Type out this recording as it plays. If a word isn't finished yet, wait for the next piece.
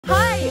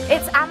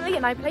Stanley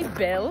and I play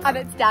Bill. And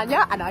it's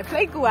Dania and I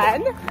play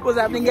Gwen. What's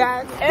happening,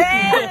 guys?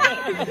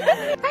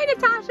 Hey,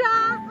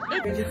 Natasha.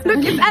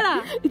 Look, it's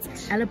Ella.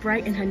 It's Ella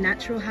Bright in her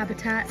natural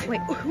habitat.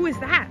 Wait, who is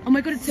that? Oh my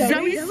god, it's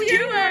Zoe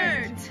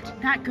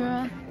Stewart! That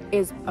girl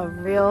Is a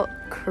real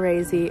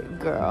crazy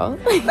girl.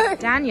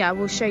 Dania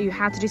will show you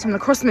how to do some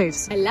lacrosse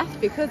moves. I left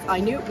because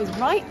I knew it was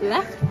right,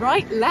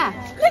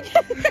 left.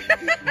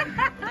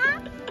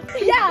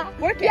 Yeah,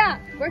 work it. Yeah,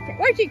 work it.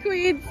 Work it,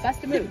 queens. That's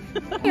the move.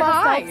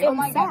 Oh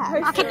my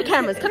god. Cut the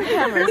cameras,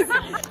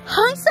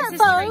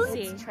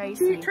 Hi,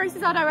 Tracy.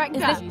 Tracy's our director.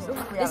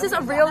 This is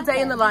a real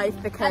day in the life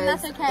because And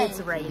that's okay. it's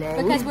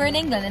raining. Because we're in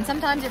England and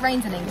sometimes it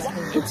rains in England.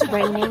 It's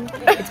raining,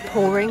 it's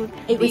pouring,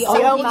 The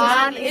old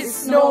man is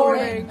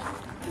snoring.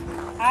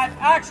 And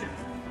action!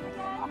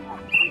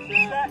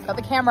 Got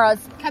the cameras.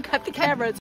 Cut the cameras.